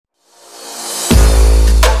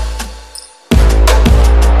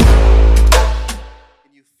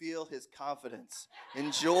his confidence.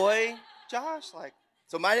 Enjoy, Josh.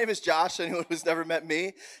 So my name is Josh, anyone who's never met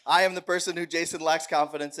me. I am the person who Jason lacks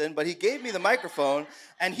confidence in, but he gave me the microphone,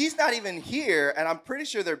 and he's not even here, and I'm pretty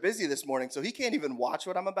sure they're busy this morning, so he can't even watch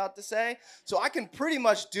what I'm about to say, so I can pretty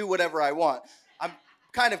much do whatever I want. I'm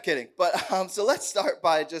kind of kidding, but so let's start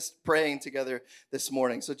by just praying together this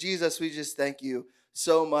morning. So Jesus, we just thank you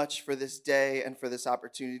so much for this day and for this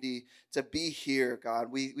opportunity to be here,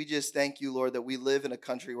 God. We just thank you, Lord, that we live in a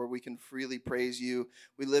country where we can freely praise you.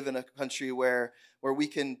 We live in a country where we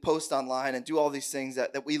can post online and do all these things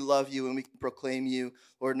that we love you and we can proclaim you,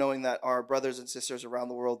 Lord, knowing that our brothers and sisters around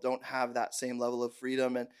the world don't have that same level of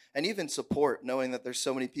freedom and even support, knowing that there's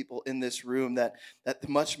so many people in this room that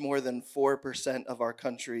much more than 4% of our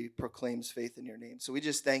country proclaims faith in your name. So we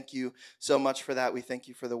just thank you so much for that. We thank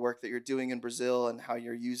you for the work that you're doing in Brazil and how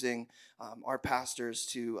you're using our pastors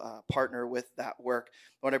to partner with that work.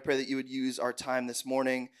 Lord, I pray that you would use our time this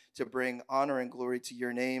morning to bring honor and glory to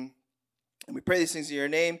your name. And we pray these things in your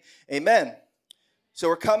name. Amen. So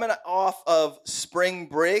we're coming off of spring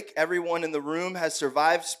break. Everyone in the room has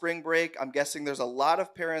survived spring break. I'm guessing there's a lot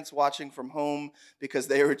of parents watching from home because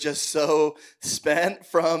they were just so spent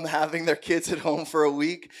from having their kids at home for a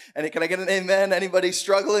week. And can I get an amen? Anybody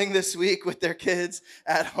struggling this week with their kids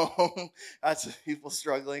at home? That's people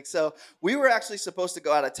struggling. So we were actually supposed to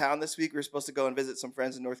go out of town this week. We were supposed to go and visit some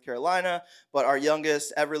friends in North Carolina. But our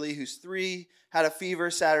youngest, Everly, who's 3, had a fever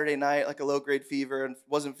Saturday night, like a low-grade fever, and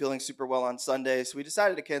wasn't feeling super well on Sunday. So we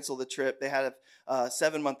decided to cancel the trip. They had a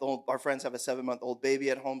 7-month-old, our friends have a 7-month-old baby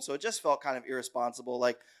at home, so it just felt kind of irresponsible.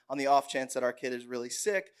 Like, on the off chance that our kid is really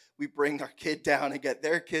sick, we bring our kid down and get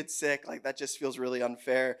their kid sick. Like, that just feels really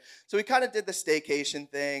unfair. So we kind of did the staycation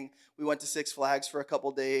thing. We went to Six Flags for a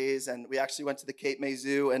couple days, and we actually went to the Cape May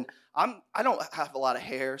Zoo. And I don't have a lot of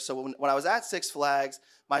hair, so when I was at Six Flags,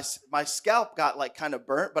 my scalp got like kind of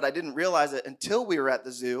burnt, but I didn't realize it until we were at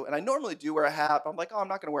the zoo. And I normally do wear a hat. I'm like, I'm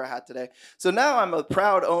not going to wear a hat today. So now I'm a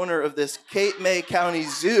proud owner of this Cape May County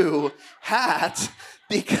Zoo hat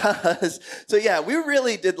because, so yeah, we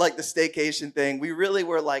really did like the staycation thing. We really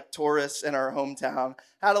were like tourists in our hometown,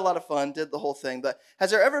 had a lot of fun, did the whole thing. But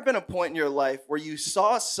has there ever been a point in your life where you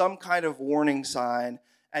saw some kind of warning sign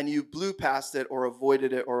and you blew past it or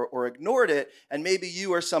avoided it or ignored it, and maybe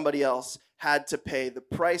you or somebody else had to pay the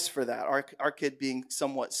price for that? Our kid being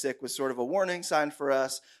somewhat sick was sort of a warning sign for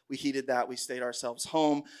us. We heeded that. We stayed ourselves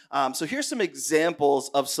home. So here's some examples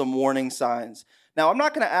of some warning signs. Now, I'm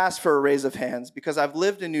not going to ask for a raise of hands because I've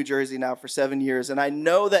lived in New Jersey now for 7 years, and I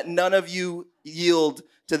know that none of you yield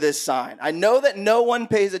to this sign. I know that no one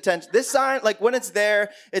pays attention. This sign, like when it's there,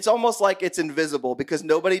 it's almost like it's invisible because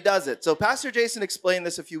nobody does it. So Pastor Jason explained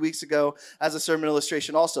this a few weeks ago as a sermon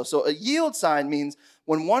illustration also. So a yield sign means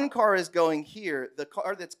when one car is going here, the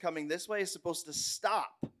car that's coming this way is supposed to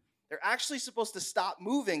stop. They're actually supposed to stop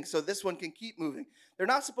moving so this one can keep moving. They're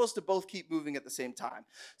not supposed to both keep moving at the same time.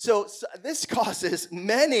 So this causes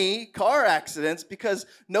many car accidents because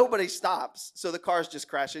nobody stops. So the cars just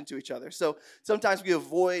crash into each other. So sometimes we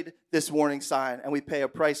avoid this warning sign and we pay a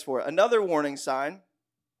price for it. Another warning sign,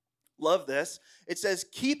 love this, it says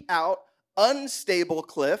keep out unstable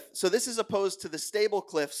cliff. So this is opposed to the stable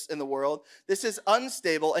cliffs in the world. This is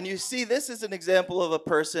unstable. And you see, this is an example of a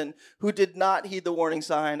person who did not heed the warning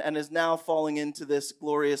sign and is now falling into this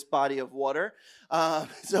glorious body of water.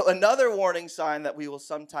 So another warning sign that we will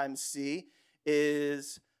sometimes see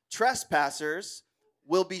is trespassers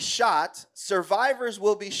will be shot. Survivors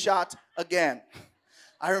will be shot again.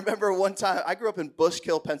 I remember one time, I grew up in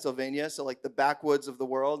Bushkill, Pennsylvania, so like the backwoods of the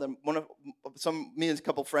world, and me and a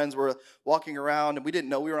couple friends were walking around, and we didn't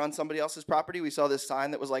know we were on somebody else's property. We saw this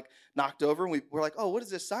sign that was like knocked over, and we were like, oh, what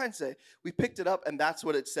does this sign say? We picked it up, and that's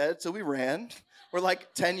what it said, so we ran. We're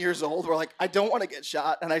like 10 years old. We're like, I don't want to get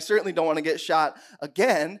shot, and I certainly don't want to get shot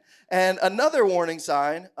again. And another warning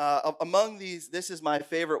sign, among these, this is my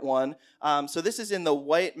favorite one. So this is in the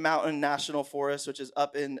White Mountain National Forest, which is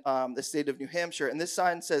up in the state of New Hampshire. And this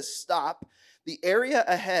sign says, stop. The area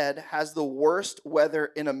ahead has the worst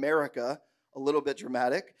weather in America. A little bit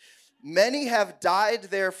dramatic. Many have died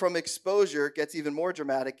there from exposure. Gets even more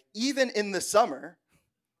dramatic. Even in the summer.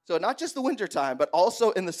 So not just the wintertime, but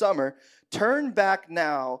also in the summer. Turn back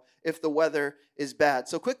now if the weather is bad.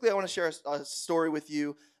 So quickly, I want to share a story with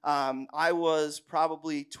you. I was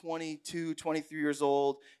probably 22, 23 years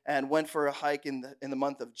old and went for a hike in the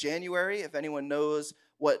month of January. If anyone knows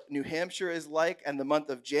what New Hampshire is like and the month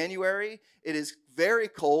of January, it is very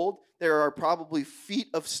cold. There are probably feet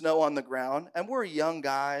of snow on the ground, and we're young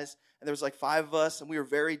guys. and there was like 5 of us, and we were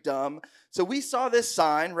very dumb. So we saw this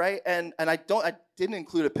sign, right? And I didn't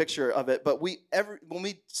include a picture of it, but when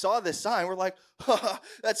we saw this sign, we're like,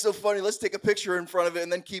 that's so funny. Let's take a picture in front of it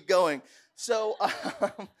and then keep going. So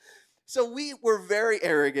so we were very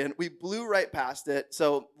arrogant. We blew right past it.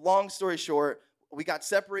 So long story short, we got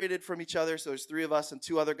separated from each other. So there's 3 of us and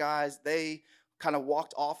 2 other guys. They kind of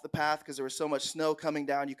walked off the path because there was so much snow coming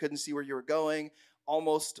down. You couldn't see where you were going.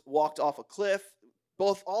 Almost walked off a cliff.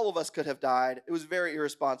 All of us could have died. It was very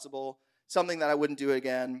irresponsible, something that I wouldn't do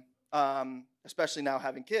again, especially now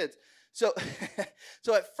having kids. So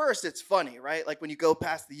so at first it's funny, right? Like when you go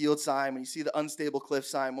past the yield sign, when you see the unstable cliff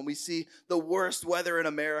sign, when we see the worst weather in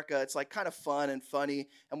America, it's like kind of fun and funny,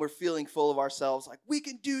 and we're feeling full of ourselves, like we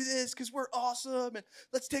can do this because we're awesome, and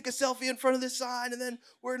let's take a selfie in front of this sign, and then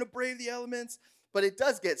we're going to brave the elements. But it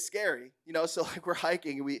does get scary, so like we're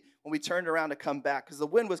hiking, and when we turned around to come back, because the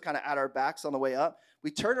wind was kind of at our backs on the way up,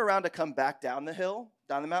 we turned around to come back down the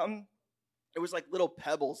mountain. It was like little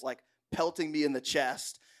pebbles like pelting me in the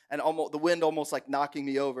chest, and almost the wind almost like knocking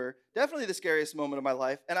me over. Definitely the scariest moment of my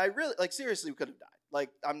life. And I really, seriously, we could have died. Like,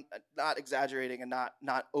 I'm not exaggerating and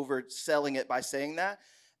not overselling it by saying that.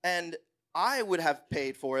 And I would have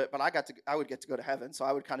paid for it, but I would get to go to heaven. So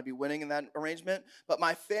I would kind of be winning in that arrangement. But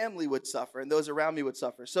my family would suffer, and those around me would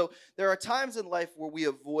suffer. So there are times in life where we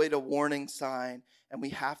avoid a warning sign, and we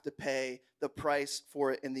have to pay the price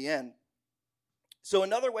for it in the end. So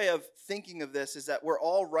another way of thinking of this is that we're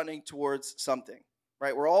all running towards something.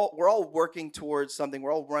 Right? We're all working towards something.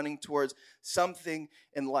 We're all running towards something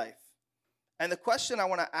in life. And the question I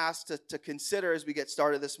want to ask to consider as we get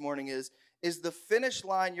started this morning is the finish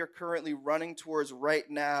line you're currently running towards right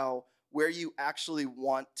now where you actually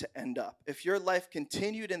want to end up? If your life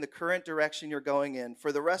continued in the current direction you're going in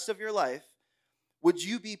for the rest of your life, would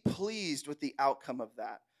you be pleased with the outcome of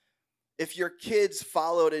that? If your kids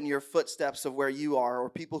followed in your footsteps of where you are, or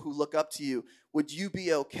people who look up to you, would you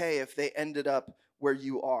be okay if they ended up where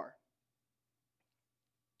you are?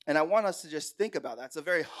 And I want us to just think about that. It's a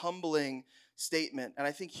very humbling statement. And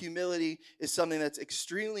I think humility is something that's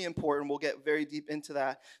extremely important. We'll get very deep into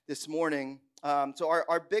that this morning. So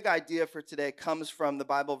our big idea for today comes from the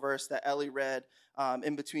Bible verse that Ellie read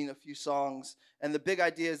in between a few songs. And the big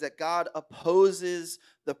idea is that God opposes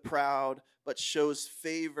the proud, but shows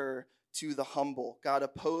favor to the humble. God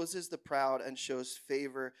opposes the proud and shows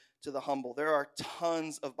favor to the humble. There are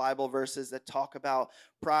tons of Bible verses that talk about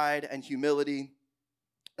pride and humility.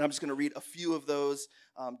 And I'm just going to read a few of those,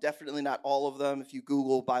 definitely not all of them. If you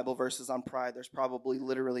Google Bible verses on pride, there's probably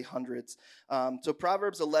literally hundreds. So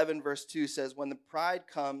Proverbs 11 verse 2 says, when the pride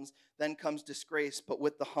comes, then comes disgrace, but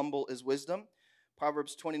with the humble is wisdom.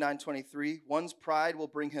 Proverbs 29:23, one's pride will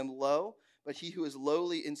bring him low, but he who is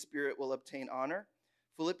lowly in spirit will obtain honor.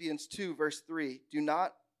 Philippians 2 verse 3,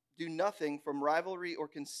 do nothing from rivalry or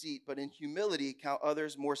conceit, but in humility count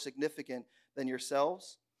others more significant than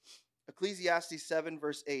yourselves. Ecclesiastes 7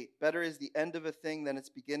 verse 8, better is the end of a thing than its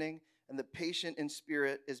beginning, and the patient in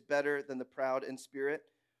spirit is better than the proud in spirit.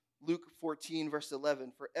 Luke 14 verse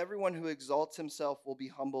 11, for everyone who exalts himself will be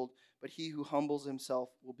humbled, but he who humbles himself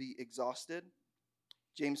will be exhausted.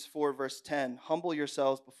 James 4 verse 10, humble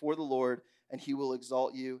yourselves before the Lord, and he will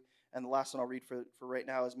exalt you. And the last one I'll read for right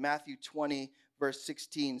now is Matthew 20 verse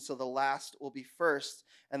 16, so the last will be first,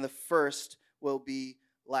 and the first will be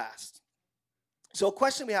last. So a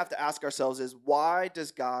question we have to ask ourselves is, why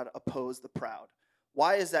does God oppose the proud?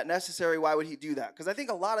 Why is that necessary? Why would he do that? Because I think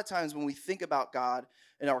a lot of times when we think about God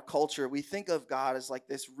in our culture, we think of God as like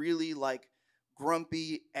this really like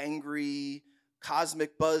grumpy, angry,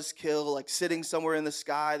 cosmic buzzkill, like sitting somewhere in the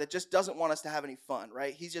sky that just doesn't want us to have any fun,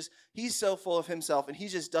 right? He's so full of himself, and he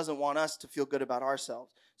just doesn't want us to feel good about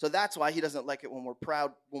ourselves. So that's why he doesn't like it when we're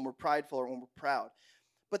proud, when we're prideful, or when we're proud.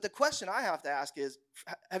 But the question I have to ask is,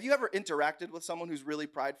 have you ever interacted with someone who's really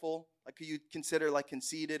prideful? Like, who you consider like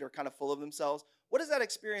conceited or kind of full of themselves? What is that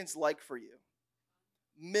experience like for you?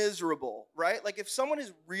 Miserable, right? Like if someone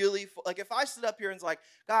is really, like if I stood up here and was like,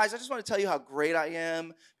 guys, I just want to tell you how great I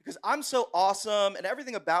am because I'm so awesome and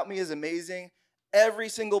everything about me is amazing, every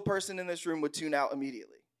single person in this room would tune out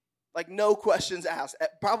immediately. Like no questions asked.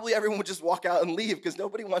 Probably everyone would just walk out and leave because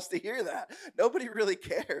nobody wants to hear that. Nobody really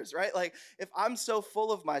cares, right? Like if I'm so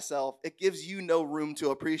full of myself, it gives you no room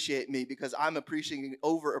to appreciate me because I'm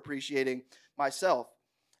over-appreciating myself.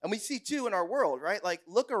 And we see too in our world, right? Like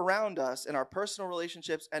look around us in our personal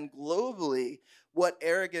relationships and globally what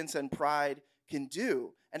arrogance and pride can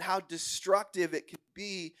do and how destructive it can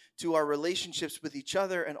be to our relationships with each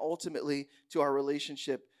other and ultimately to our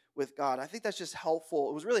relationship with God. I think that's just helpful.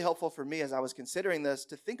 It was really helpful for me as I was considering this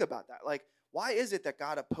to think about that. Like, why is it that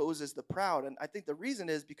God opposes the proud? And I think the reason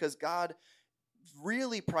is because God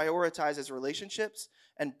really prioritizes relationships,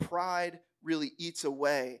 and pride really eats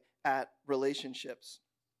away at relationships.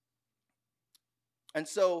 And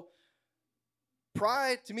so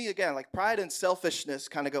pride, to me, again, like pride and selfishness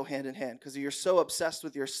kind of go hand in hand, because you're so obsessed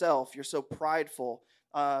with yourself, you're so prideful.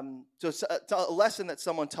 So a lesson that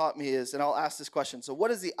someone taught me is, and I'll ask this question, so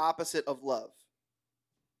what is the opposite of love?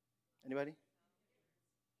 Anybody?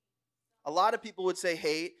 A lot of people would say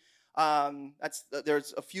hate.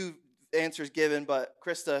 There's a few answers given, but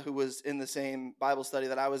Krista, who was in the same Bible study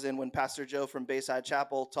that I was in when Pastor Joe from Bayside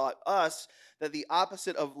Chapel taught us that the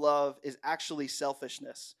opposite of love is actually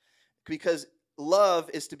selfishness, because love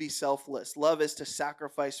is to be selfless. Love is to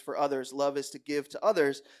sacrifice for others. Love is to give to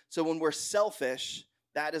others. So when we're selfish,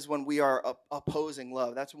 that is when we are opposing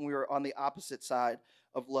love. That's when we are on the opposite side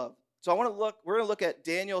of love. So we're going to look at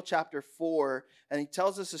Daniel chapter 4, and he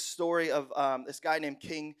tells us a story of this guy named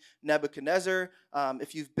King Nebuchadnezzar.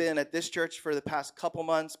 If you've been at this church for the past couple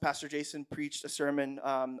months, Pastor Jason preached a sermon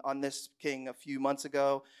on this king a few months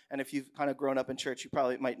ago. And if you've kind of grown up in church, you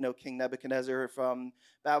probably might know King Nebuchadnezzar from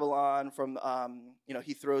Babylon, from,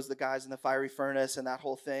 he throws the guys in the fiery furnace and that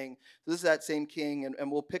whole thing. So this is that same king,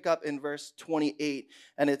 and we'll pick up in verse 28,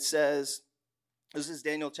 and it says, this is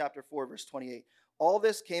Daniel chapter 4, verse 28. All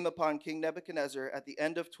this came upon King Nebuchadnezzar at the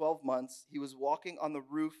end of 12 months. He was walking on the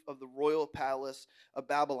roof of the royal palace of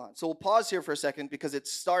Babylon. So we'll pause here for a second, because it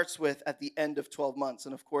starts with at the end of 12 months.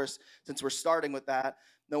 And of course, since we're starting with that,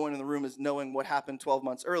 no one in the room is knowing what happened 12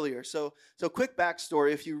 months earlier. So quick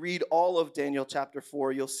backstory. If you read all of Daniel chapter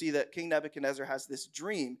 4, you'll see that King Nebuchadnezzar has this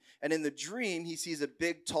dream. And in the dream, he sees a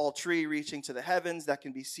big, tall tree reaching to the heavens that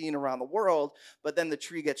can be seen around the world. But then the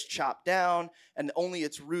tree gets chopped down, and only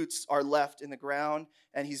its roots are left in the ground.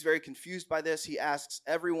 And he's very confused by this. He asks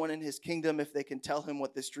everyone in his kingdom if they can tell him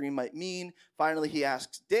what this dream might mean. Finally, he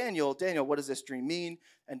asks Daniel, what does this dream mean?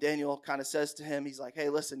 And Daniel kind of says to him, he's like, hey,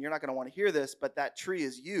 listen, you're not going to want to hear this, but that tree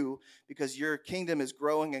is you, because your kingdom is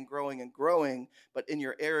growing and growing and growing. But in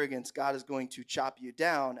your arrogance, God is going to chop you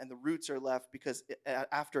down, and the roots are left, because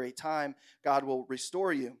after a time, God will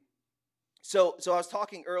restore you. So I was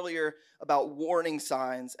talking earlier about warning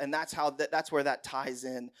signs, and that's where that ties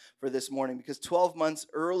in for this morning, because 12 months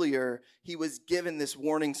earlier, he was given this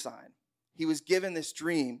warning sign. He was given this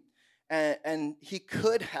dream, and he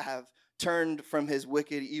could have turned from his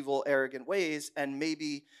wicked, evil, arrogant ways and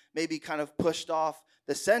maybe kind of pushed off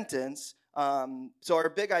the sentence. So our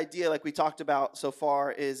big idea, like we talked about so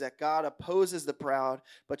far, is that God opposes the proud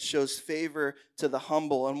but shows favor to the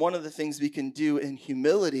humble. And one of the things we can do in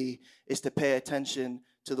humility is to pay attention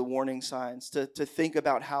to the warning signs, to think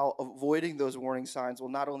about how avoiding those warning signs will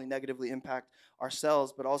not only negatively impact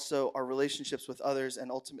ourselves, but also our relationships with others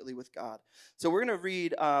and ultimately with God. So we're going to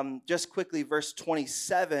read just quickly verse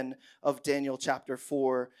 27 of Daniel chapter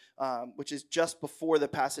 4, which is just before the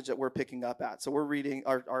passage that we're picking up at. So we're reading,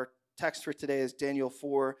 our text for today is Daniel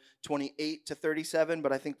 4, 28 to 37,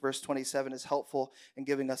 but I think verse 27 is helpful in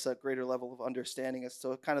giving us a greater level of understanding as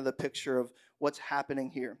to kind of the picture of what's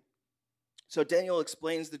happening here. So Daniel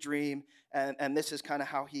explains the dream, and this is kind of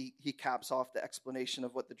how he caps off the explanation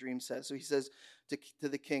of what the dream says. So he says to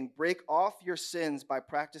the king, break off your sins by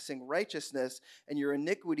practicing righteousness, and your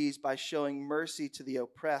iniquities by showing mercy to the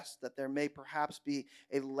oppressed, that there may perhaps be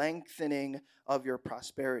a lengthening of your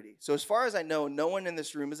prosperity. So as far as I know, no one in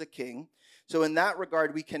this room is a king. So in that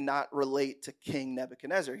regard, we cannot relate to King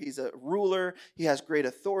Nebuchadnezzar. He's a ruler. He has great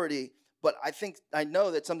authority. But I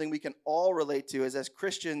know that something we can all relate to is, as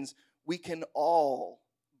Christians, we can all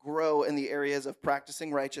grow in the areas of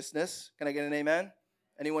practicing righteousness. Can I get an amen?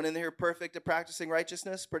 Anyone in here perfect at practicing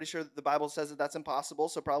righteousness? Pretty sure that the Bible says that that's impossible,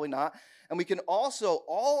 so probably not. And we can also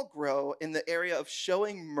all grow in the area of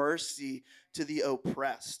showing mercy to the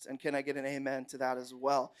oppressed. And can I get an amen to that as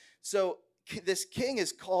well? So this king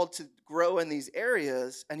is called to grow in these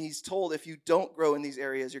areas, and he's told if you don't grow in these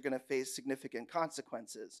areas, you're going to face significant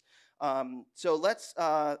consequences. So let's,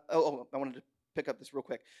 I wanted to pick up this real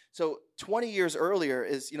quick. So 20 years earlier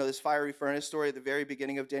is, this fiery furnace story at the very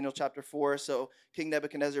beginning of Daniel chapter 4. So King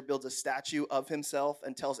Nebuchadnezzar builds a statue of himself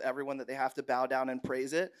and tells everyone that they have to bow down and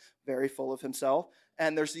praise it, very full of himself.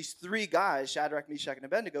 And there's these three guys, Shadrach, Meshach, and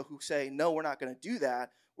Abednego, who say, no, we're not going to do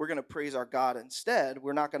that. We're going to praise our God instead.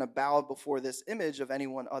 We're not going to bow before this image of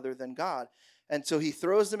anyone other than God. And so he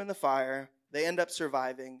throws them in the fire. They end up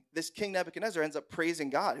surviving. This King Nebuchadnezzar ends up praising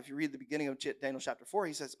God. If you read the beginning of Daniel chapter 4,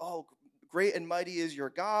 he says, oh, great and mighty is your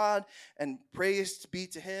God, and praise be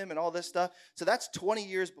to him, and all this stuff. So that's 20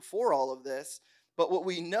 years before all of this. But what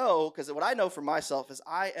we know, because what I know for myself is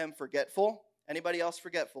I am forgetful. Anybody else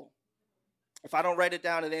forgetful? If I don't write it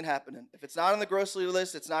down, it ain't happening. If it's not on the grocery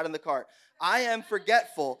list, it's not in the cart. I am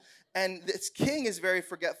forgetful. And this king is very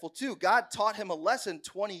forgetful too. God taught him a lesson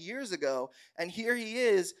 20 years ago, and here he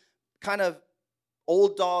is, kind of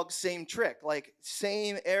old dog, same trick, like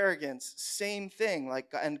same arrogance, same thing.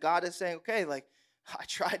 Like, and God is saying, okay, like, I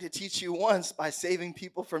tried to teach you once by saving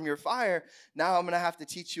people from your fire. Now I'm going to have to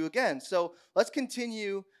teach you again. So let's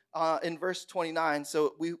continue in verse 29.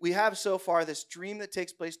 So we have so far this dream that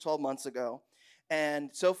takes place 12 months ago. And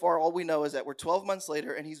so far, all we know is that we're 12 months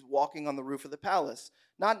later, and he's walking on the roof of the palace.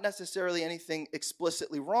 Not necessarily anything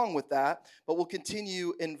explicitly wrong with that, but we'll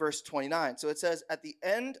continue in verse 29. So it says, at the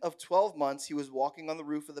end of 12 months, he was walking on the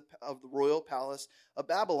roof of the royal palace of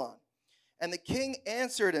Babylon. And the king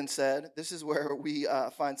answered and said, this is where we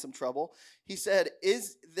find some trouble. He said,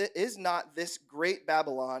 is not this great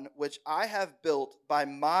Babylon, which I have built by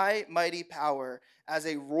my mighty power as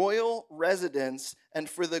a royal residence and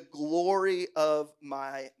for the glory of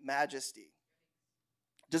my majesty?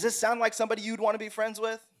 Does this sound like somebody you'd want to be friends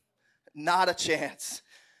with? Not a chance.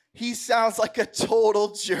 He sounds like a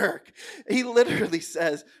total jerk. He literally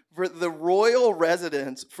says, for the royal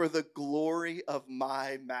residence, for the glory of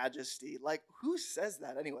my majesty. Like, who says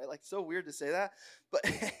that anyway? Like, so weird to say that. But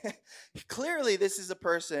clearly, this is a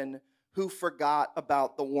person who forgot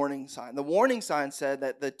about the warning sign. The warning sign said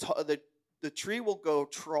that the tree will go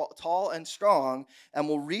tall and strong and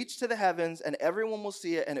will reach to the heavens, and everyone will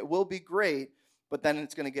see it, and it will be great, but then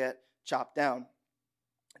it's going to get chopped down.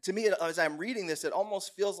 To me, as I'm reading this, it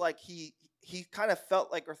almost feels like he kind of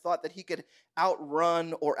felt like or thought that he could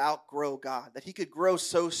outrun or outgrow God, that he could grow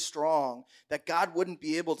so strong that God wouldn't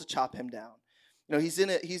be able to chop him down. You know, he's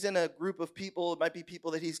in a group of people. It might be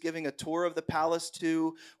people that he's giving a tour of the palace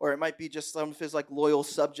to, or it might be just some of his like loyal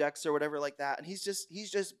subjects or whatever like that. And he's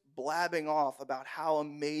just blabbing off about how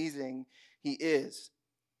amazing he is.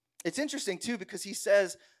 It's interesting too because he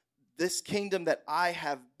says, this kingdom that I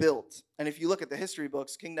have built. And if you look at the history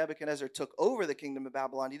books, King Nebuchadnezzar took over the kingdom of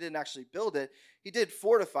Babylon. He didn't actually build it. He did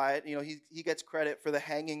fortify it. You know, he gets credit for the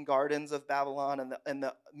hanging gardens of Babylon, and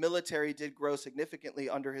the military did grow significantly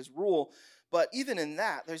under his rule. But even in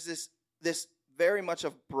that, there's this very much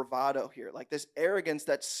of bravado here, like this arrogance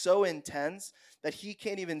that's so intense that he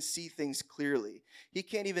can't even see things clearly. He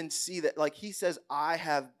can't even see that, like he says, I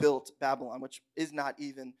have built Babylon, which is not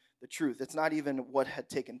even the truth. It's not even what had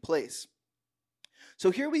taken place. So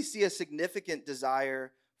here we see a significant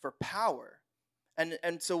desire for power.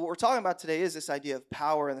 And so what we're talking about today is this idea of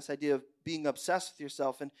power and this idea of being obsessed with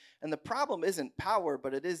yourself. And the problem isn't power,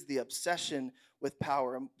 but it is the obsession with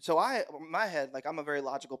power. And so in my head, like I'm a very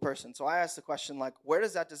logical person. So I ask the question, like, where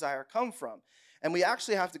does that desire come from? And we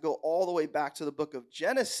actually have to go all the way back to the book of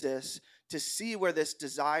Genesis to see where this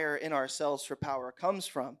desire in ourselves for power comes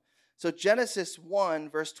from. So Genesis 1,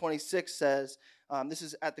 verse 26 says, this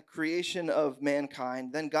is at the creation of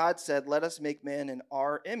mankind. Then God said, let us make man in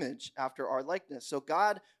our image, after our likeness. So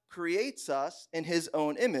God creates us in his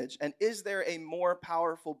own image. And is there a more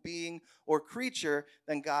powerful being or creature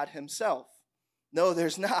than God himself? No,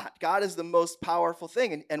 there's not. God is the most powerful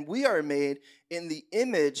thing. And we are made in the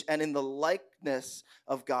image and in the likeness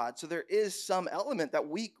of God. So there is some element that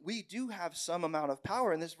we do have some amount of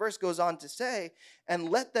power. And this verse goes on to say, and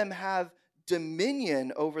let them have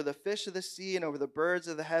dominion over the fish of the sea and over the birds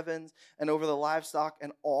of the heavens and over the livestock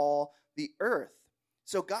and all the earth.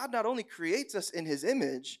 So God not only creates us in his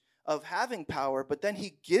image of having power, but then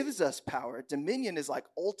he gives us power. Dominion is like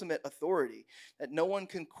ultimate authority, that no one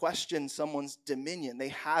can question someone's dominion. They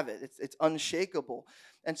have it. It's unshakable.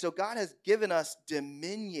 And so God has given us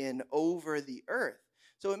dominion over the earth.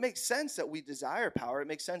 So it makes sense that we desire power. It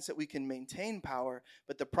makes sense that we can maintain power.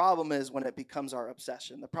 But the problem is when it becomes our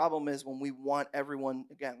obsession. The problem is when we want everyone,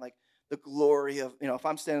 again, like the glory of, if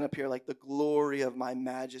I'm standing up here, like the glory of my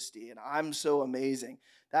majesty, and I'm so amazing,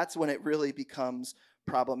 that's when it really becomes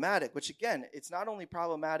problematic, which again, it's not only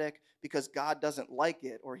problematic because God doesn't like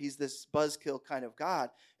it or he's this buzzkill kind of God.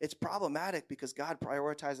 It's problematic because God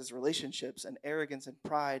prioritizes relationships, and arrogance and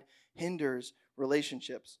pride hinders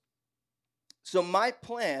relationships. So my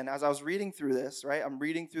plan, as I was reading through this, right, I'm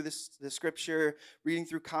reading through the scripture, reading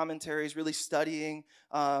through commentaries, really studying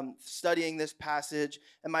this passage.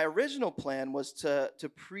 And my original plan was to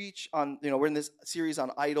preach on, we're in this series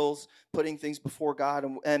on idols, putting things before God.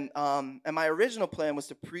 And my original plan was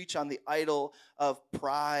to preach on the idol of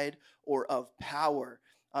pride or of power.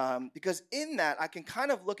 Because in that, I can kind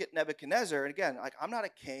of look at Nebuchadnezzar, and again, like I'm not a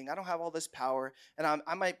king, I don't have all this power, and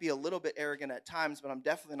I might be a little bit arrogant at times, but I'm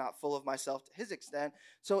definitely not full of myself to his extent.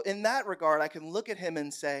 So in that regard, I can look at him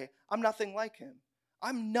and say, I'm nothing like him.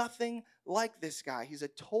 I'm nothing like this guy. He's a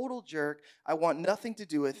total jerk. I want nothing to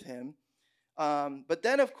do with him. But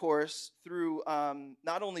then, of course, through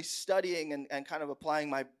not only studying and kind of applying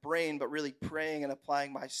my brain, but really praying and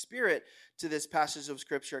applying my spirit to this passage of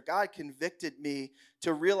Scripture, God convicted me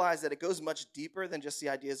to realize that it goes much deeper than just the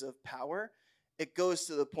ideas of power. It goes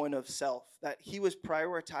to the point of self, that he was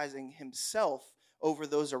prioritizing himself over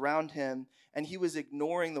those around him, and he was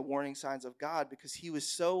ignoring the warning signs of God because he was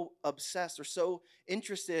so obsessed or so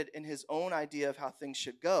interested in his own idea of how things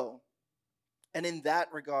should go. And in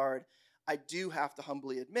that regard, I do have to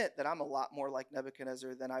humbly admit that I'm a lot more like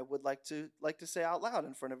Nebuchadnezzar than I would like to say out loud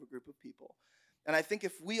in front of a group of people. And I think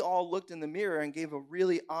if we all looked in the mirror and gave a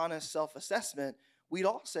really honest self-assessment, we'd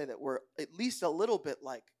all say that we're at least a little bit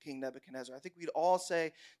like King Nebuchadnezzar. I think we'd all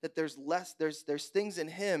say that there's things in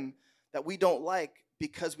him that we don't like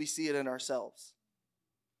because we see it in ourselves.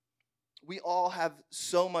 We all have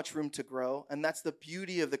so much room to grow, and that's the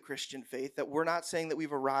beauty of the Christian faith, that we're not saying that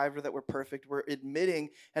we've arrived or that we're perfect. We're admitting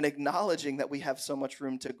and acknowledging that we have so much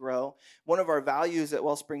room to grow. One of our values at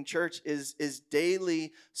Wellspring Church is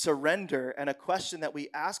daily surrender, and a question that we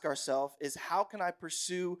ask ourselves is, how can I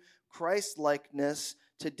pursue Christ-likeness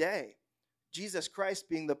today? Jesus Christ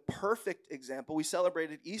being the perfect example. We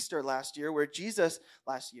celebrated Easter last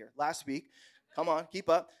week. Come on, keep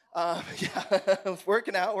up.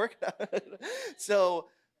 Working out. So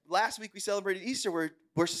last week we celebrated Easter.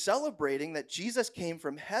 We're celebrating that Jesus came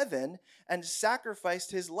from heaven and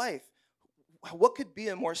sacrificed his life. What could be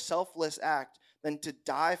a more selfless act than to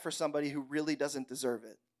die for somebody who really doesn't deserve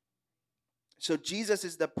it? So Jesus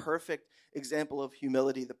is the perfect example of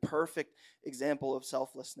humility, the perfect example of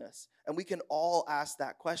selflessness. And we can all ask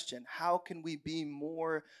that question. How can we be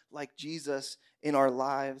more like Jesus in our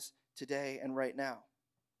lives today and right now?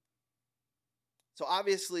 So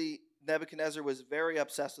obviously, Nebuchadnezzar was very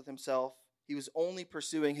obsessed with himself. He was only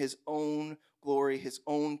pursuing his own glory, his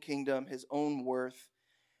own kingdom, his own worth.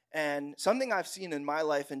 And something I've seen in my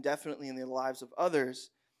life, and definitely in the lives of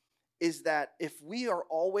others, is that if we are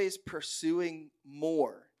always pursuing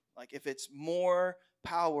more, like if it's more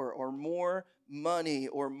power or more money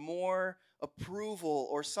or more approval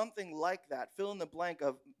or something like that, fill in the blank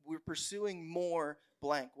of we're pursuing more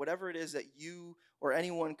blank, whatever it is that you or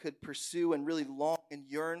anyone could pursue and really long and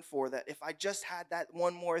yearn for, that if I just had that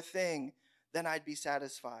one more thing, then I'd be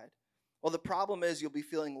satisfied. Well, the problem is you'll be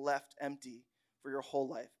feeling left empty for your whole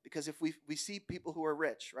life. Because if we see people who are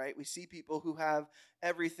rich, right? We see people who have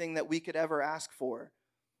everything that we could ever ask for.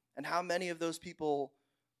 And how many of those people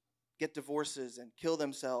get divorces and kill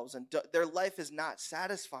themselves, and their life is not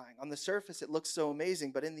satisfying. On the surface, it looks so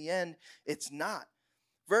amazing, but in the end, it's not.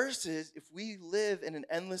 Versus if we live in an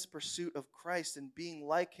endless pursuit of Christ and being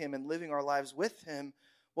like him and living our lives with him,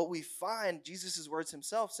 what we find, Jesus' words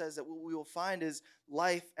himself says that what we will find is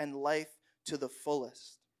life, and life to the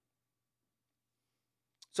fullest.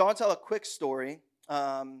 So I want to tell a quick story.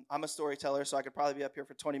 I'm a storyteller, so I could probably be up here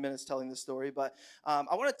for 20 minutes telling this story. But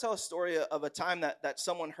I want to tell a story of a time that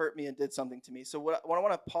someone hurt me and did something to me. So what I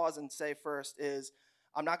want to pause and say first is,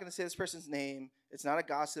 I'm not going to say this person's name. It's not a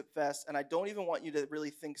gossip fest. And I don't even want you to really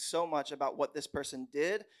think so much about what this person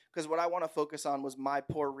did, because what I want to focus on was my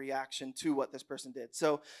poor reaction to what this person did.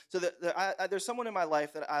 So there's someone in my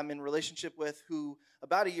life that I'm in relationship with who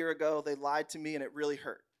about a year ago, they lied to me and it really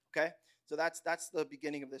hurt, okay? So that's the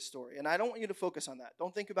beginning of this story. And I don't want you to focus on that.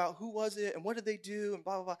 Don't think about who was it and what did they do and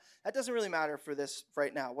blah, blah, blah. That doesn't really matter for this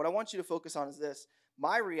right now. What I want you to focus on is this.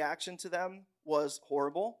 My reaction to them was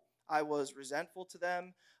horrible. I was resentful to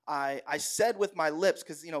them. I said with my lips,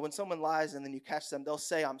 because, you know, when someone lies and then you catch them, they'll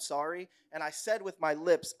say, I'm sorry. And I said with my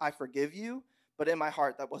lips, I forgive you. But in my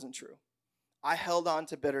heart, that wasn't true. I held on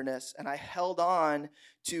to bitterness, and I held on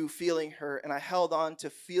to feeling hurt, and I held on to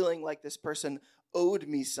feeling like this person owed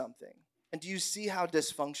me something. And do you see how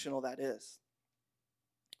dysfunctional that is?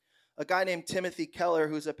 A guy named Timothy Keller,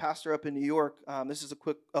 who's a pastor up in New York, this is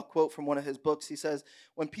a quote from one of his books. He says,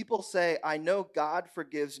 when people say, I know God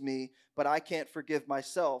forgives me, but I can't forgive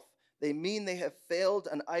myself, they mean they have failed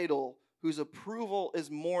an idol whose approval is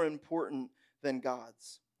more important than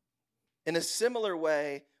God's. In a similar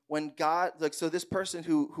way, when God, so this person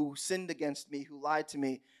who sinned against me, who lied to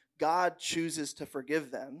me, God chooses to forgive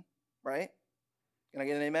them, right? Can I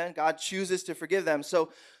get an amen? God chooses to forgive them. So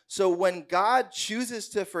when God chooses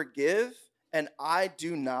to forgive and I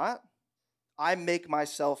do not, I make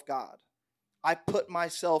myself God. I put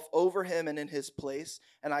myself over him and in his place,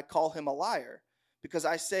 and I call him a liar. Because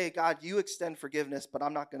I say, God, you extend forgiveness, but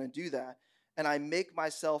I'm not going to do that. And I make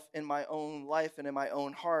myself in my own life and in my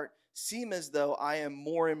own heart seem as though I am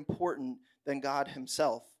more important than God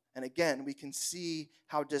himself. And again, we can see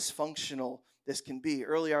how dysfunctional this can be.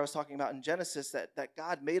 Earlier I was talking about in Genesis that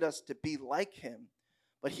God made us to be like him.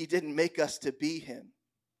 but he didn't make us to be him.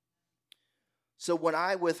 So when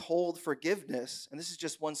I withhold forgiveness, and this is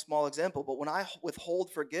just one small example, but when I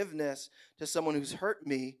withhold forgiveness to someone who's hurt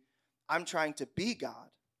me, I'm trying to be God.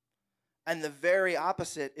 And the very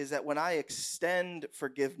opposite is that when I extend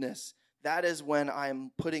forgiveness, that is when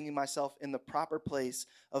I'm putting myself in the proper place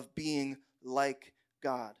of being like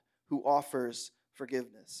God, who offers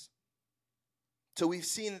forgiveness. So we've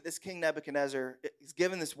seen that this King Nebuchadnezzar is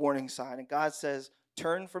given this warning sign, and God says,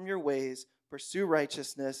 turn from your ways, pursue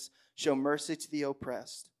righteousness, show mercy to the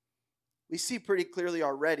oppressed. We see pretty clearly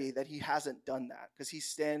already that he hasn't done that, because he's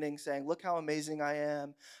standing saying, look how amazing I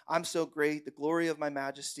am. I'm so great, the glory of my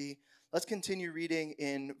majesty. Let's continue reading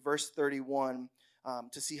in verse 31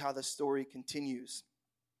 to see how the story continues.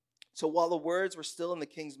 So while the words were still in the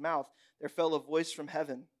king's mouth, there fell a voice from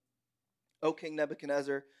heaven. O King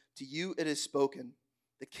Nebuchadnezzar, to you it is spoken.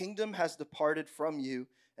 The kingdom has departed from you,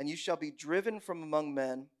 and you shall be driven from among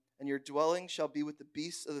men, and your dwelling shall be with the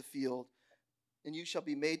beasts of the field, and you shall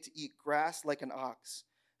be made to eat grass like an ox.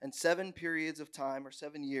 And 7 periods of time, or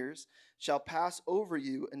 7 years, shall pass over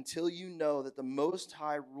you until you know that the Most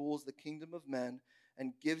High rules the kingdom of men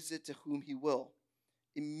and gives it to whom he will.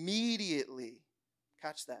 Immediately,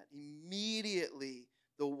 catch that, immediately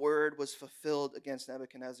the word was fulfilled against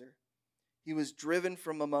Nebuchadnezzar. He was driven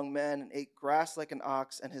from among men and ate grass like an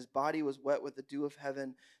ox, and his body was wet with the dew of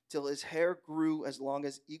heaven, till his hair grew as long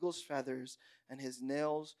as eagle's feathers, and his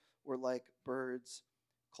nails were like birds'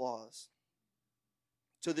 claws.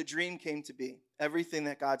 So the dream came to be. Everything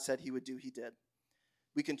that God said he would do, he did.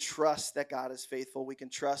 We can trust that God is faithful. We can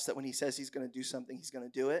trust that when he says he's going to do something, he's going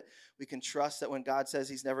to do it. We can trust that when God says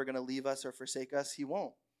he's never going to leave us or forsake us, he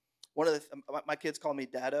won't. One of my kids call me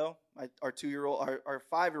Daddo. Our 2-year-old, our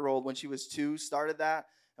 5-year-old, when she was 2, started that,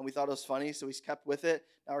 and we thought it was funny, so we kept with it.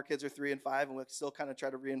 Now our kids are 3 and 5, and we still kind of try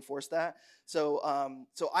to reinforce that. So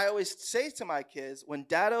I always say to my kids, when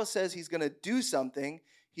Daddo says he's going to do something,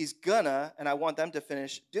 he's gonna, and I want them to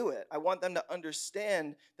finish, do it. I want them to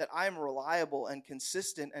understand that I'm reliable and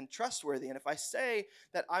consistent and trustworthy. And if I say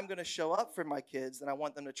that I'm going to show up for my kids, then I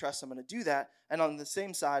want them to trust I'm going to do that. And on the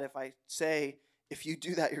same side, if I say, if you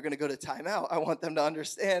do that, you're going to go to timeout, I want them to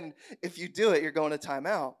understand if you do it, you're going to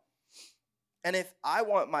timeout. And if I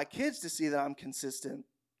want my kids to see that I'm consistent,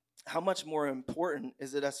 how much more important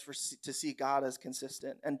is it to see God as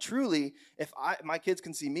consistent? And truly, if my kids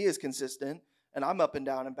can see me as consistent, and I'm up and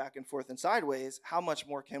down and back and forth and sideways, how much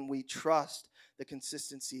more can we trust the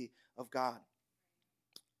consistency of God?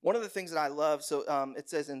 One of the things that I love, so it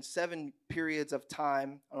says in 7 periods of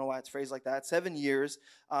time, I don't know why it's phrased like that, 7 years.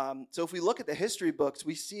 So if we look at the history books,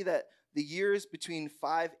 we see that the years between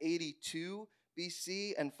 582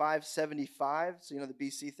 BC and 575, so the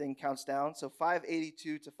BC thing counts down, so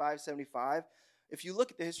 582 to 575, if you look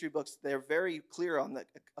at the history books, they're very clear on the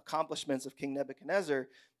accomplishments of King Nebuchadnezzar,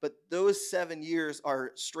 but those 7 years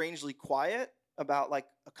are strangely quiet about like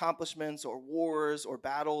accomplishments or wars or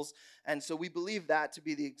battles. And so we believe that to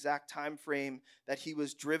be the exact time frame that he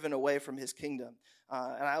was driven away from his kingdom.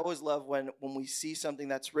 And I always love when we see something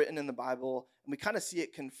that's written in the Bible and we kind of see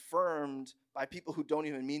it confirmed by people who don't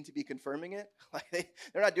even mean to be confirming it. Like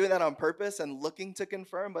they're not doing that on purpose and looking to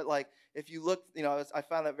confirm, but like if you look, I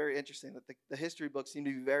found that very interesting that the history books seem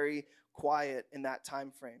to be very quiet in that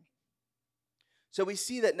time frame. So we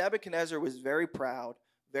see that Nebuchadnezzar was very proud,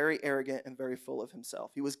 very arrogant, and very full of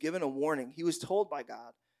himself. He was given a warning. He was told by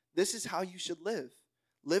God, this is how you should live.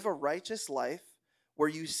 Live a righteous life where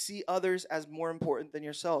you see others as more important than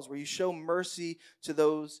yourselves, where you show mercy to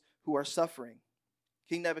those who are suffering.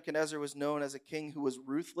 King Nebuchadnezzar was known as a king who was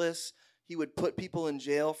ruthless. He would put people in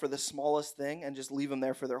jail for the smallest thing and just leave them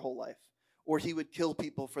there for their whole life. Or he would kill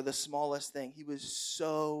people for the smallest thing. He was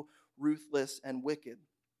so ruthless and wicked.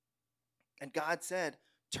 And God said,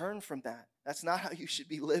 turn from that. That's not how you should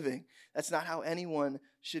be living. That's not how anyone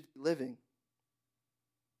should be living.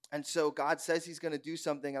 And so God says he's going to do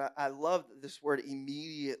something. And I love this word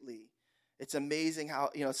immediately. It's amazing how,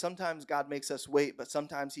 sometimes God makes us wait, but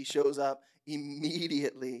sometimes he shows up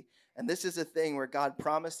immediately. And this is a thing where God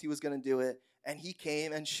promised he was going to do it. And he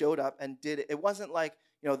came and showed up and did it. It wasn't like,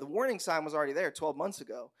 the warning sign was already there 12 months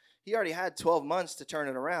ago. He already had 12 months to turn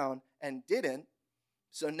it around and didn't.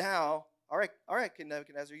 So now, all right, King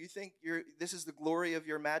Nebuchadnezzar, you think this is the glory of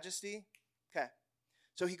your majesty? Okay.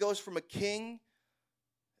 So he goes from a king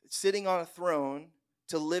sitting on a throne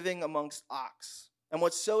to living amongst ox. And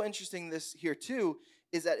what's so interesting here too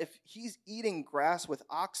is that if he's eating grass with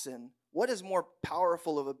oxen, what is more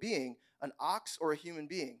powerful of a being, an ox or a human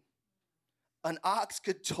being? An ox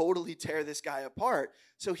could totally tear this guy apart.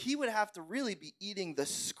 So he would have to really be eating the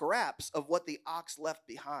scraps of what the ox left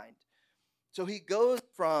behind. So he goes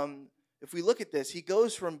from, if we look at this, he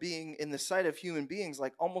goes from being in the sight of human beings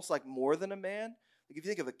like almost like more than a man. Like if you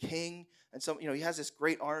think of a king and some, he has this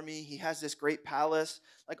great army, he has this great palace,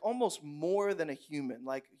 like almost more than a human.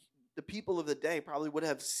 Like the people of the day probably would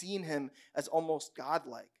have seen him as almost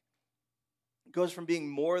godlike. It goes from being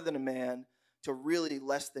more than a man to really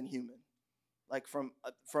less than human. Like from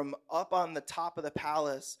up on the top of the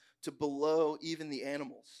palace to below even the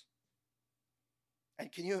animals.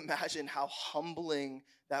 And can you imagine how humbling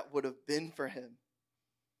that would have been for him?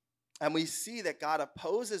 And we see that God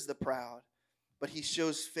opposes the proud, but he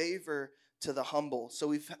shows favor to the humble.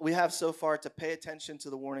 So we have so far to pay attention to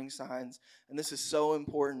the warning signs, and this is so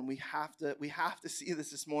important. We have to see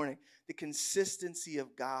this morning. The consistency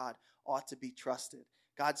of God ought to be trusted.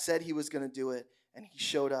 God said he was going to do it, and he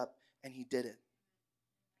showed up, and he did it.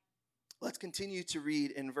 Let's continue to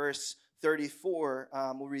read in verse 34.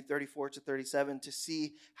 We'll read 34 to 37 to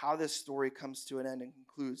see how this story comes to an end and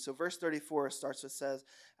concludes. So verse 34 starts with, says,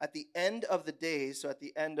 at the end of the days, so at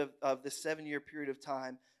the end of the 7-year period of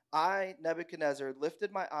time, I, Nebuchadnezzar,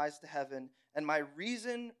 lifted my eyes to heaven, and my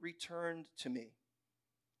reason returned to me.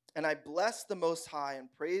 And I blessed the Most High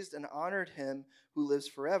and praised and honored him who lives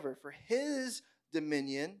forever. For his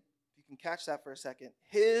dominion, if you can catch that for a second,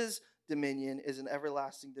 his dominion is an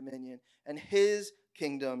everlasting dominion, and his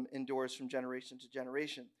kingdom endures from generation to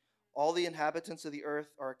generation. All the inhabitants of the earth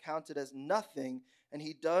are accounted as nothing, and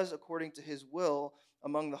he does according to his will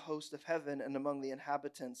among the host of heaven and among the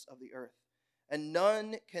inhabitants of the earth. And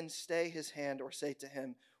none can stay his hand or say to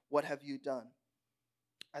him, what have you done?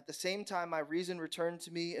 At the same time, my reason returned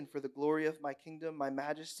to me, and for the glory of my kingdom, my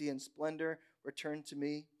majesty and splendor returned to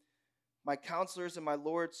me. My counselors and my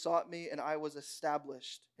Lord sought me, and I was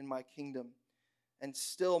established in my kingdom. And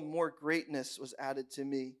still more greatness was added to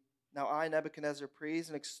me. Now I, Nebuchadnezzar, praise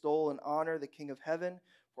and extol and honor the King of heaven,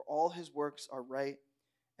 for all his works are right,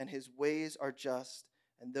 and his ways are just,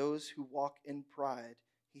 and those who walk in pride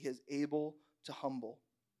he is able to humble.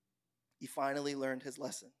 He finally learned his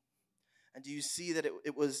lesson. And do you see that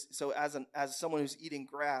it was, so as someone who's eating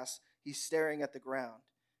grass, he's staring at the ground.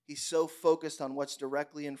 He's so focused on what's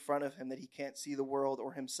directly in front of him that he can't see the world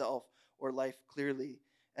or himself or life clearly.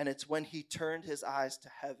 And it's when he turned his eyes to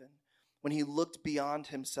heaven, when he looked beyond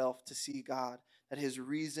himself to see God, that his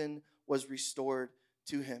reason was restored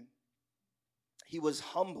to him. He was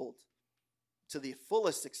humbled to the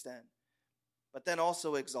fullest extent, but then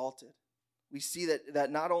also exalted. We see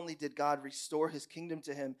that not only did God restore his kingdom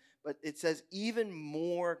to him, but it says even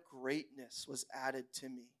more greatness was added to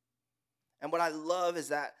me. And what I love is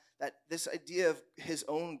that this idea of his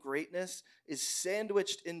own greatness is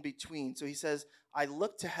sandwiched in between. So he says, I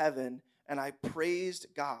looked to heaven and I praised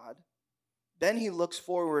God. Then he looks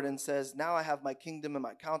forward and says, now I have my kingdom and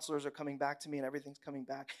my counselors are coming back to me and everything's coming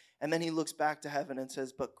back. And then he looks back to heaven and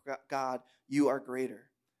says, but God, you are greater.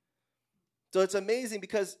 So it's amazing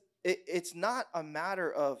because it's not a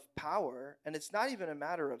matter of power, and it's not even a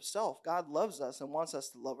matter of self. God loves us and wants us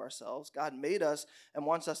to love ourselves. God made us and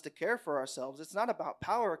wants us to care for ourselves. It's not about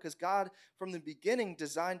power because God, from the beginning,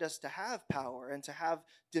 designed us to have power and to have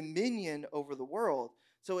dominion over the world.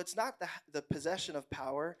 So it's not the possession of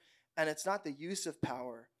power, and it's not the use of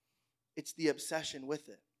power. It's the obsession with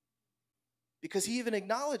it. Because he even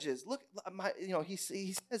acknowledges, look,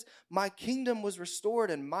 he says, my kingdom was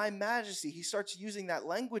restored and my majesty. He starts using that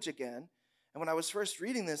language again. And when I was first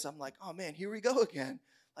reading this, I'm like, oh man, here we go again.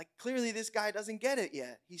 Like clearly this guy doesn't get it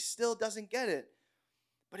yet. He still doesn't get it.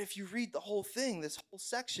 But if you read the whole thing, this whole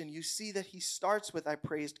section, you see that he starts with, I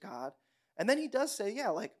praised God. And then he does say, yeah,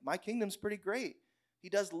 like my kingdom's pretty great. He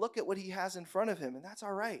does look at what he has in front of him, and that's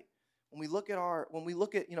all right. When we look at,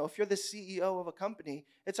 if you're the CEO of a company,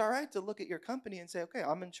 it's all right to look at your company and say, okay,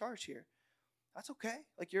 I'm in charge here. That's okay.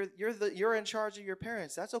 Like you're in charge of your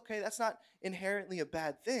parents. That's okay. That's not inherently a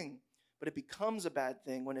bad thing, but it becomes a bad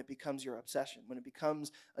thing when it becomes your obsession, when it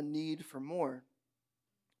becomes a need for more.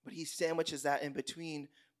 But he sandwiches that in between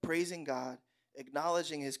praising God,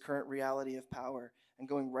 acknowledging his current reality of power, and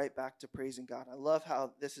going right back to praising God. I love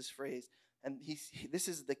how this is phrased. And this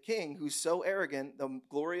is the king who's so arrogant, the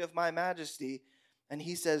glory of my majesty. And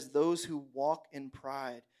he says, those who walk in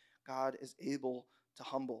pride, God is able to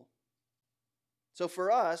humble. So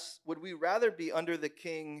for us, would we rather be under the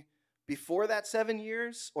king before that 7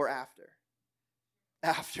 years or after?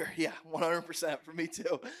 After, yeah, 100% for me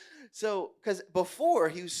too. So, because before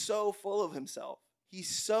he was so full of himself. He's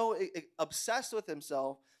so obsessed with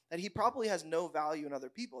himself that he probably has no value in other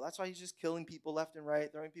people. That's why he's just killing people left and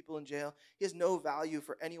right, throwing people in jail. He has no value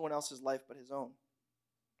for anyone else's life but his own.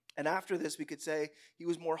 And after this, we could say he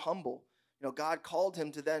was more humble. God called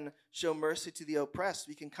him to then show mercy to the oppressed.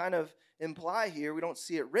 We can kind of imply here, we don't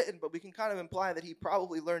see it written, but we can kind of imply that he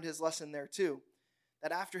probably learned his lesson there too.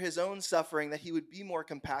 That after his own suffering, that he would be more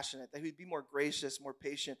compassionate, that he would be more gracious, more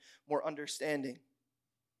patient, more understanding.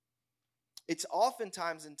 It's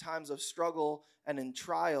oftentimes in times of struggle and in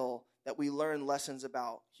trial that we learn lessons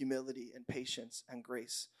about humility and patience and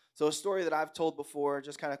grace. So a story that I've told before,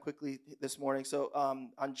 just kind of quickly this morning. So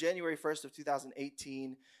on January 1st of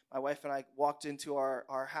 2018, my wife and I walked into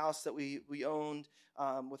our house that we owned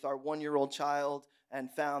with our 1-year-old child and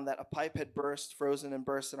found that a pipe had frozen and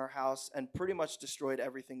burst in our house and pretty much destroyed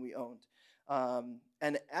everything we owned.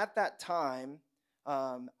 And at that time,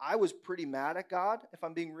 I was pretty mad at God, if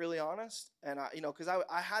I'm being really honest. And because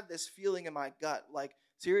I had this feeling in my gut, like,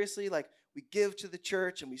 seriously, like, we give to the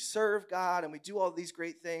church and we serve God and we do all these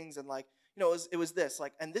great things. And it was this,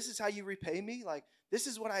 like, and this is how you repay me? Like, this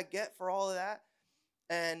is what I get for all of that?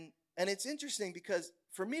 And it's interesting because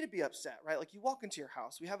for me to be upset, right? Like, you walk into your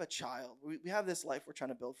house, we have a child, we have this life we're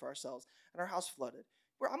trying to build for ourselves, and our house flooded.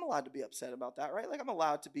 I'm allowed to be upset about that, right? Like, I'm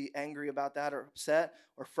allowed to be angry about that or upset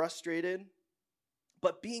or frustrated.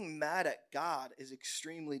 But being mad at God is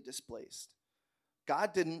extremely displaced.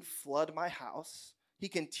 God didn't flood my house. He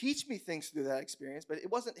can teach me things through that experience, but it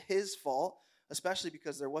wasn't his fault, especially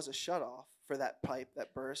because there was a shutoff for that pipe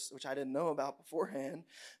that burst, which I didn't know about beforehand,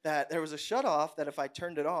 that there was a shutoff that if I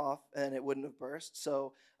turned it off, then it wouldn't have burst.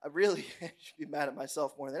 So I really should be mad at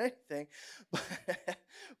myself more than anything.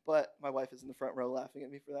 But my wife is in the front row laughing at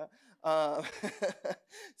me for that.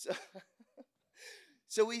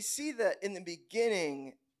 So we see that in the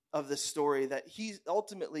beginning of the story that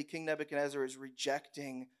King Nebuchadnezzar is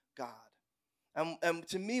rejecting God. And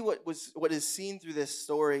to me, what is seen through this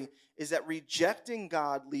story is that rejecting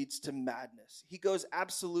God leads to madness. He goes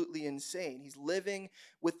absolutely insane. He's living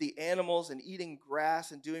with the animals and eating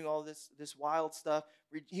grass and doing all this wild stuff.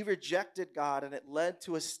 He rejected God, and it led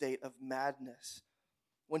to a state of madness.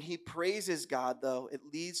 When he praises God, though, it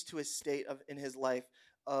leads to a state in his life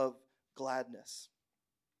of gladness.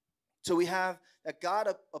 So we have that God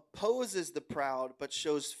opposes the proud, but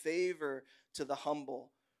shows favor to the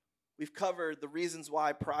humble. We've covered the reasons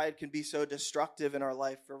why pride can be so destructive in our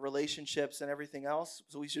life for relationships and everything else.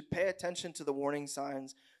 So we should pay attention to the warning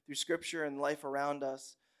signs through Scripture and life around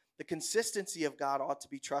us. The consistency of God ought to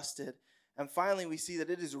be trusted. And finally, we see that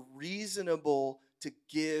it is reasonable to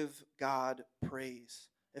give God praise.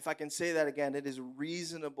 If I can say that again, it is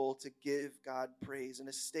reasonable to give God praise. In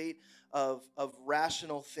a state of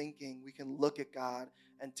rational thinking, we can look at God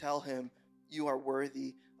and tell him, you are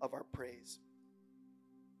worthy of our praise.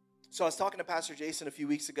 So I was talking to Pastor Jason a few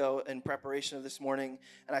weeks ago in preparation of this morning,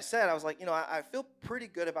 and I was like, I feel pretty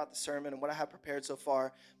good about the sermon and what I have prepared so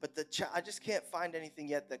far, but I just can't find anything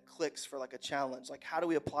yet that clicks for like a challenge. Like, how do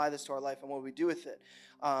we apply this to our life and what do we do with it?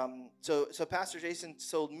 So Pastor Jason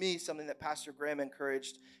told me something that Pastor Graham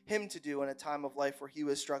encouraged him to do in a time of life where he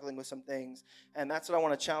was struggling with some things, and that's what I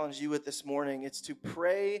want to challenge you with this morning. It's to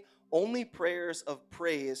pray only prayers of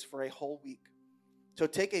praise for a whole week. So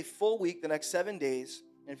take a full week, the next 7 days,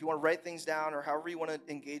 and if you want to write things down or however you want to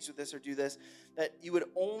engage with this or do this, that you would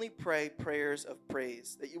only pray prayers of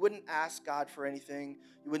praise, that you wouldn't ask God for anything,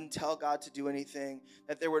 you wouldn't tell God to do anything,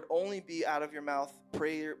 that there would only be out of your mouth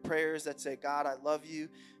prayers that say, God, I love you,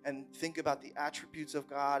 and think about the attributes of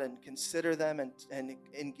God and consider them and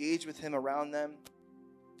engage with him around them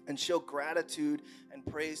and show gratitude and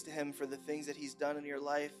praise to him for the things that he's done in your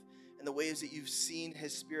life and the ways that you've seen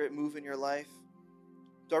his Spirit move in your life.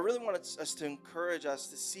 So I really want us to encourage us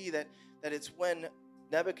to see that it's when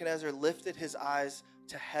Nebuchadnezzar lifted his eyes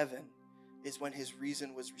to heaven is when his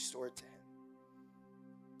reason was restored to him.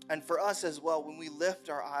 And for us as well, when we lift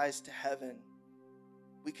our eyes to heaven,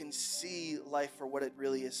 we can see life for what it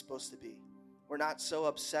really is supposed to be. We're not so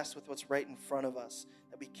obsessed with what's right in front of us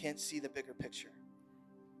that we can't see the bigger picture.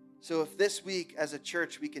 So if this week as a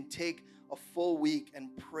church we can take a full week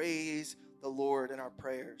and praise the Lord in our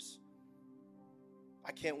prayers,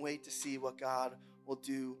 I can't wait to see what God will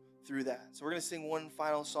do through that. So we're going to sing one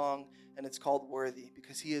final song, and it's called Worthy,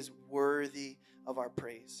 because he is worthy of our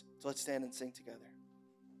praise. So let's stand and sing together.